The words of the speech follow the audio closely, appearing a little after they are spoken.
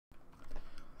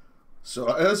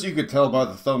So as you could tell by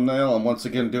the thumbnail, I'm once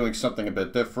again doing something a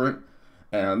bit different.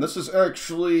 And this is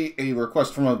actually a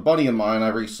request from a buddy of mine I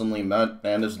recently met,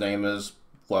 and his name is,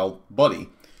 well, Buddy.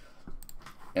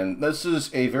 And this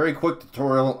is a very quick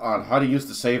tutorial on how to use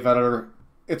the save editor.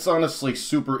 It's honestly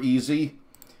super easy.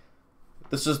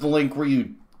 This is the link where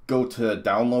you go to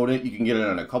download it. You can get it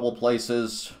in a couple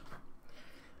places.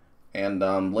 And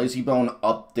LazyBone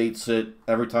updates it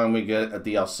every time we get a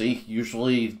DLC,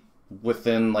 usually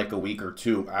within like a week or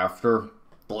two after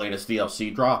the latest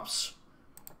DLC drops.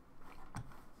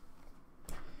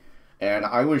 And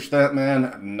I wish that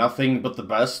man nothing but the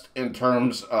best in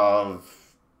terms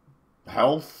of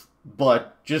health,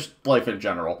 but just life in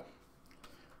general.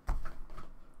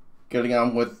 Getting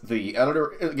on with the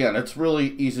editor, again, it's really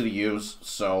easy to use,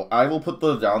 so I will put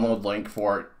the download link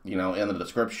for it, in the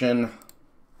description.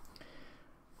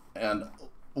 And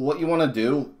what you want to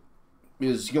do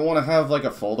is you'll want to have like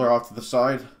a folder off to the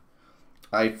side.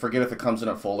 I forget if it comes in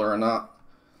a folder or not.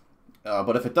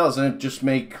 But if it doesn't, just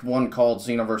make one called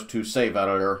Xenoverse 2 Save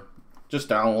Editor. Just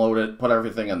download it, put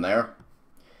everything in there.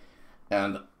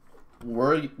 And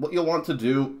what you'll want to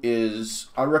do is,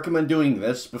 I recommend doing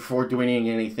this before doing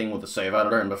anything with the save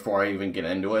editor and before I even get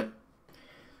into it.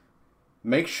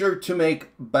 Make sure to make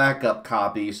backup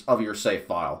copies of your save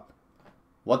file.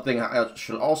 One thing I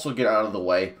should also get out of the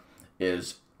way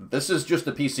is, this is just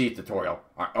a PC tutorial.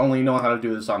 I only know how to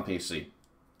do this on PC.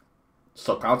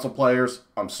 So console players,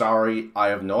 I'm sorry, I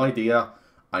have no idea.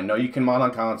 I know you can mod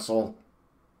on console.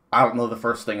 I don't know the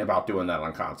first thing about doing that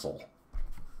on console.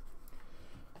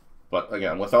 But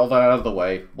again, with all that out of the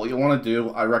way, what you want to do,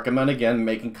 I recommend again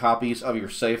making copies of your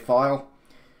save file.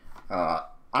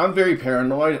 I'm very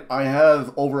paranoid. I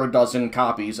have over a dozen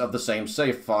copies of the same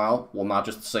save file. Well, not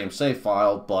just the same save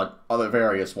file, but other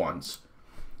various ones.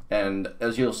 And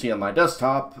as you'll see on my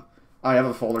desktop, I have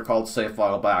a folder called Save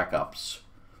File Backups.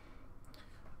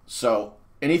 So,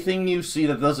 anything you see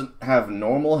that doesn't have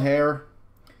normal hair,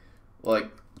 like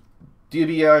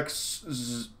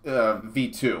DBX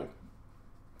V2,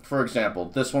 for example,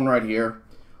 this one right here,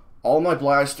 all my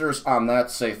blasters on that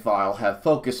save file have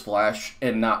Focus Flash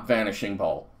and not Vanishing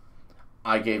Ball.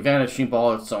 I gave Vanishing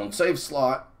Ball its own save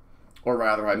slot, or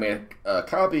rather I made a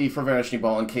copy for Vanishing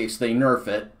Ball in case they nerf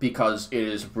it, because it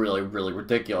is really, really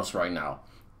ridiculous right now.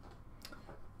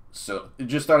 So,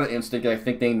 just on an instinct, I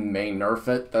think they may nerf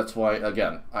it. That's why,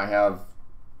 again, I have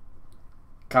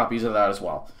copies of that as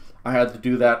well. I had to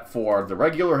do that for the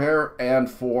regular hair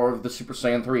and for the Super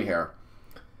Saiyan 3 hair.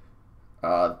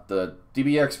 The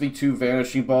DBX V2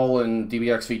 Vanishing Ball and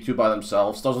DBX V2 by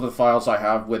themselves, those are the files I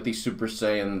have with the Super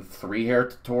Saiyan 3 hair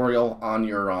tutorial on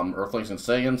your Earthlings and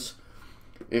Saiyans.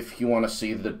 If you want to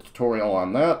see the tutorial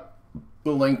on that,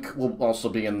 the link will also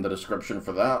be in the description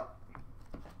for that.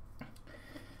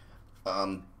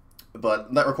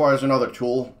 But that requires another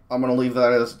tool. I'm going to leave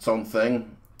that as its own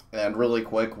thing. And really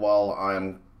quick, while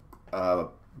I'm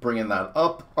bringing that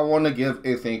up, I want to give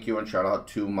a thank you and shout out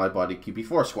to my buddy QB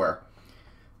Foursquare.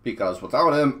 Because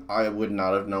without him, I would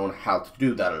not have known how to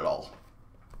do that at all.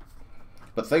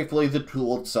 But thankfully, the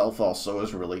tool itself also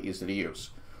is really easy to use.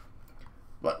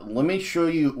 But let me show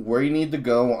you where you need to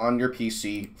go on your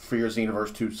PC for your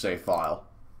Xenoverse 2 save file.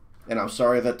 And I'm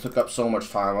sorry that took up so much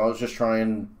time. I was just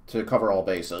trying to cover all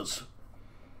bases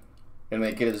and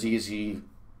make it as easy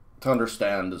to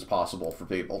understand as possible for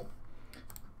people.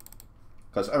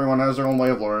 Because everyone has their own way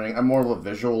of learning. I'm more of a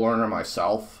visual learner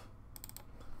myself.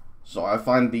 So I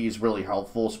find these really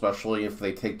helpful, especially if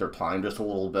they take their time just a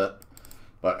little bit.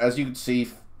 But as you can see,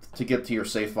 to get to your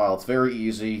save file, it's very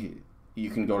easy. You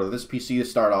can go to this PC to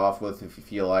start off with if you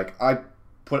feel like. I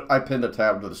pinned a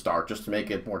tab to the start just to make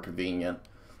it more convenient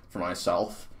for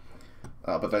myself.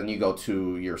 But then you go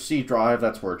to your C drive,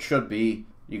 that's where it should be.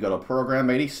 You go to Program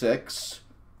 86,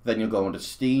 then you'll go into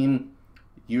Steam,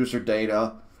 User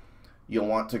Data. You'll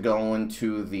want to go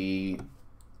into the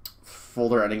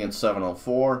folder ending in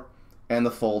 704, and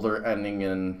the folder ending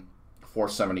in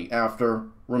 470 after,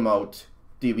 Remote,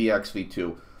 DBX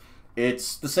V2.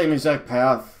 It's the same exact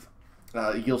path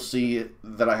you'll see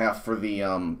that I have for the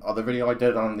other video I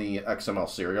did on the XML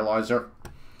serializer.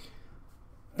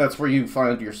 That's where you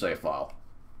find your save file.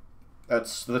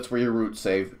 That's where your root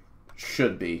save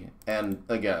should be. And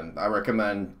again, I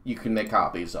recommend you can make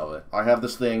copies of it. I have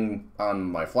this thing on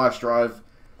my flash drive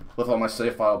with all my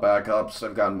save file backups.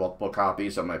 I've gotten multiple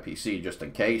copies on my PC just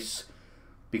in case.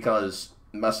 Because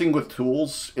messing with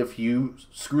tools, if you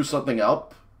screw something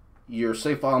up, your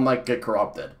save file might get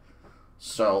corrupted.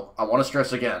 So I want to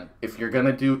stress again, if you're going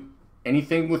to do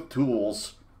anything with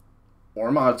tools,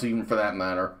 or mods even for that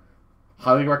matter,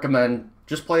 highly recommend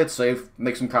just play it safe,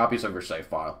 make some copies of your save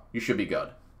file. You should be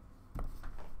good.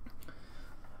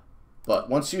 But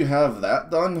once you have that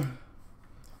done,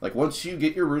 like once you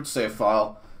get your root save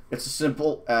file, it's as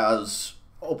simple as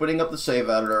opening up the save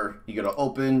editor. You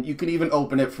can even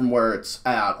open it from where it's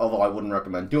at, although I wouldn't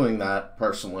recommend doing that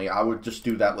personally. I would just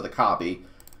do that with a copy.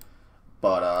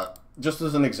 But just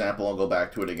as an example, I'll go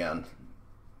back to it again.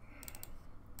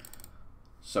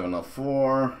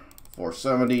 704,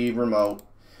 470, remote.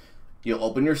 You'll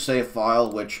open your save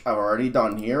file, which I've already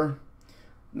done here.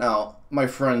 Now, my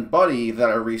friend Buddy that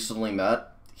I recently met,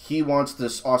 he wants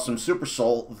this awesome Super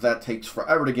Soul that takes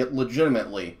forever to get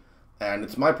legitimately. And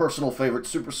it's my personal favorite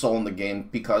Super Soul in the game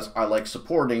because I like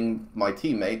supporting my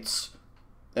teammates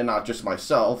and not just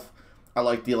myself. I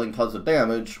like dealing tons of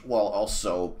damage while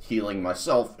also healing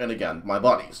myself and, again, my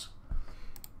buddies.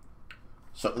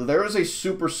 So there is a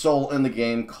Super Soul in the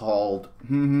game called...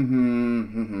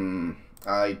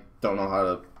 I don't know how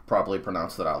to properly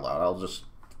pronounce that out loud. I'll just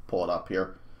pull it up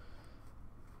here.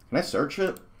 Can I search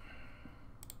it?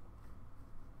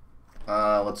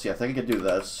 Let's see. I think I could do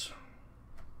this.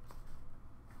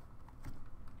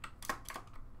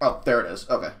 Oh, there it is.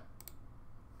 Okay.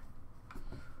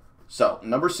 So,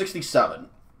 number 67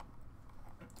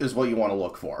 is what you want to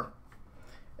look for.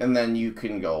 And then you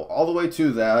can go all the way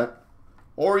to that,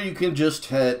 or you can just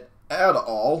hit Add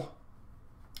All,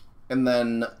 and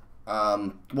then,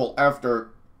 well,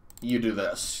 after you do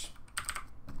this.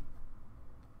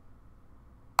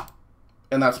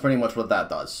 And that's pretty much what that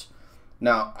does.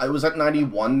 Now, I was at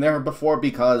 91 there before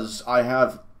because I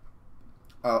have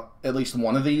at least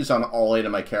one of these on all 8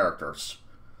 of my characters.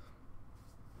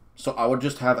 So I would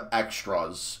just have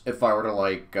extras if I were to,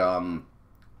 like,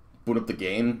 boot up the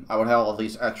game. I would have all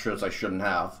these extras I shouldn't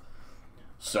have.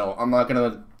 So I'm not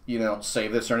going to, you know,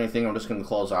 save this or anything. I'm just going to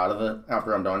close out of it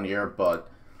after I'm done here. But,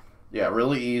 yeah,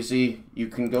 really easy. You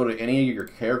can go to any of your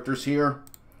characters here.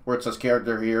 Where it says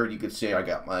character here, you can see I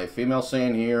got my female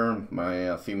Saiyan here,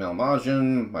 my female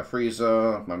Majin, my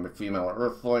Frieza, my female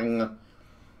Earthling,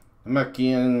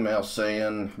 Mechian, male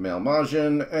Saiyan, male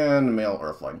Majin, and male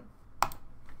Earthling.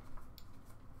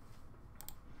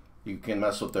 You can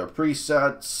mess with their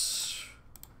presets.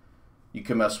 You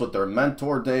can mess with their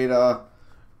mentor data.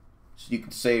 So you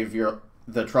can save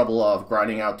the trouble of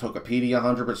grinding out Tokopedia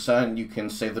 100%. You can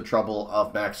save the trouble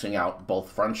of maxing out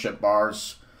both friendship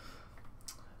bars.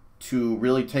 To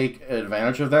really take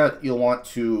advantage of that, you'll want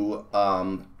to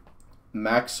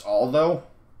max all, though.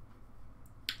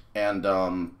 And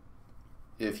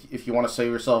if you want to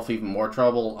save yourself even more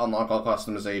trouble, unlock all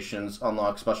customizations,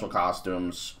 unlock special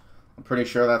costumes. I'm pretty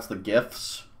sure that's the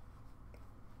gifts.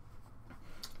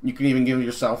 You can even give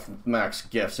yourself max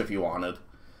gifts if you wanted.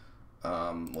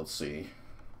 Let's see.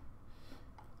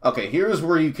 Okay, here's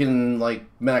where you can, like,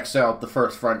 max out the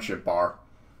first friendship bar.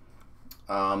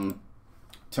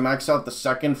 To max out the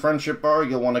second friendship bar,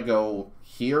 you'll want to go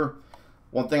here.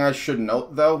 One thing I should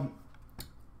note, though,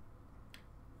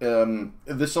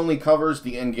 this only covers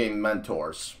the in-game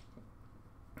mentors.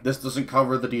 This doesn't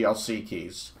cover the DLC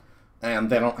keys. And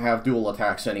they don't have dual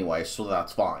attacks anyway, so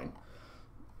that's fine.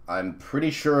 I'm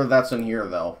pretty sure that's in here,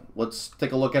 though. Let's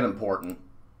take a look at important.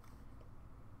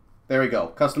 There we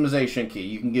go. Customization key.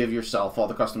 You can give yourself all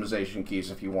the customization keys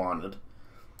if you wanted.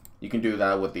 You can do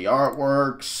that with the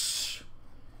artworks.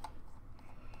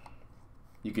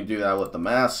 You can do that with the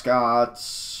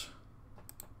mascots.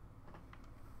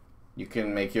 You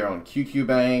can make your own QQ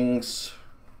bangs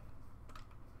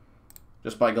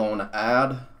just by going to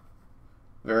add.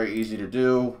 Very easy to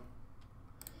do.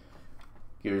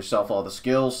 Give yourself all the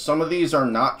skills. Some of these are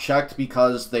not checked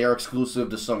because they are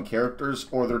exclusive to some characters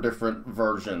or they're different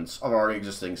versions of already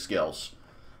existing skills.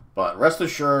 But rest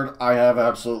assured, I have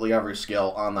absolutely every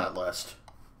skill on that list.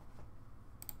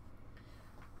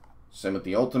 Same with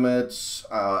the ultimates.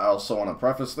 I also want to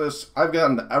preface this. I've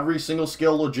gotten every single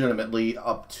skill legitimately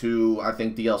up to, I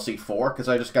think, DLC 4, because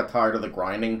I just got tired of the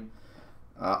grinding.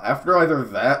 After either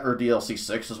that or DLC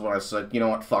 6 is when I said, you know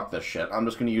what, fuck this shit. I'm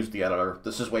just going to use the editor.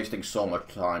 This is wasting so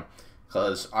much time,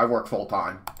 because I work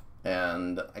full-time,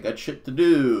 and I got shit to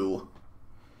do.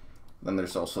 Then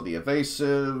there's also the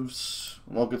evasives,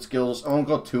 local skills. I won't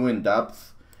go too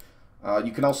in-depth.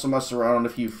 You can also mess around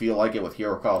if you feel like it with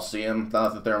Hero Coliseum.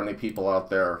 Not that there are many people out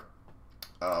there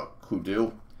who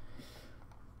do.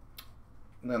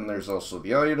 And then there's also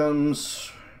the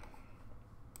items.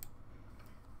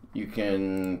 You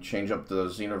can change up the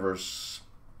Xenoverse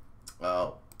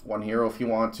one hero if you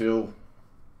want to.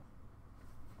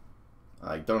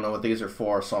 I don't know what these are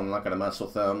for, so I'm not going to mess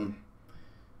with them.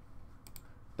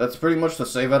 That's pretty much the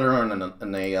save editor in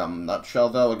a nutshell,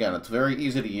 though. Again, it's very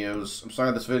easy to use. I'm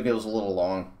sorry this video is a little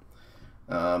long.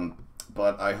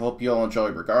 But I hope you all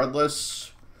enjoyed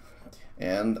regardless.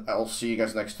 And I'll see you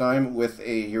guys next time with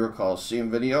a Hero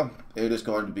Coliseum video. It is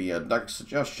going to be a deck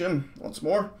suggestion once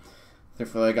more.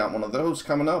 Thankfully I got one of those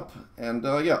coming up. And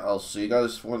yeah, I'll see you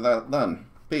guys for that then.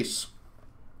 Peace.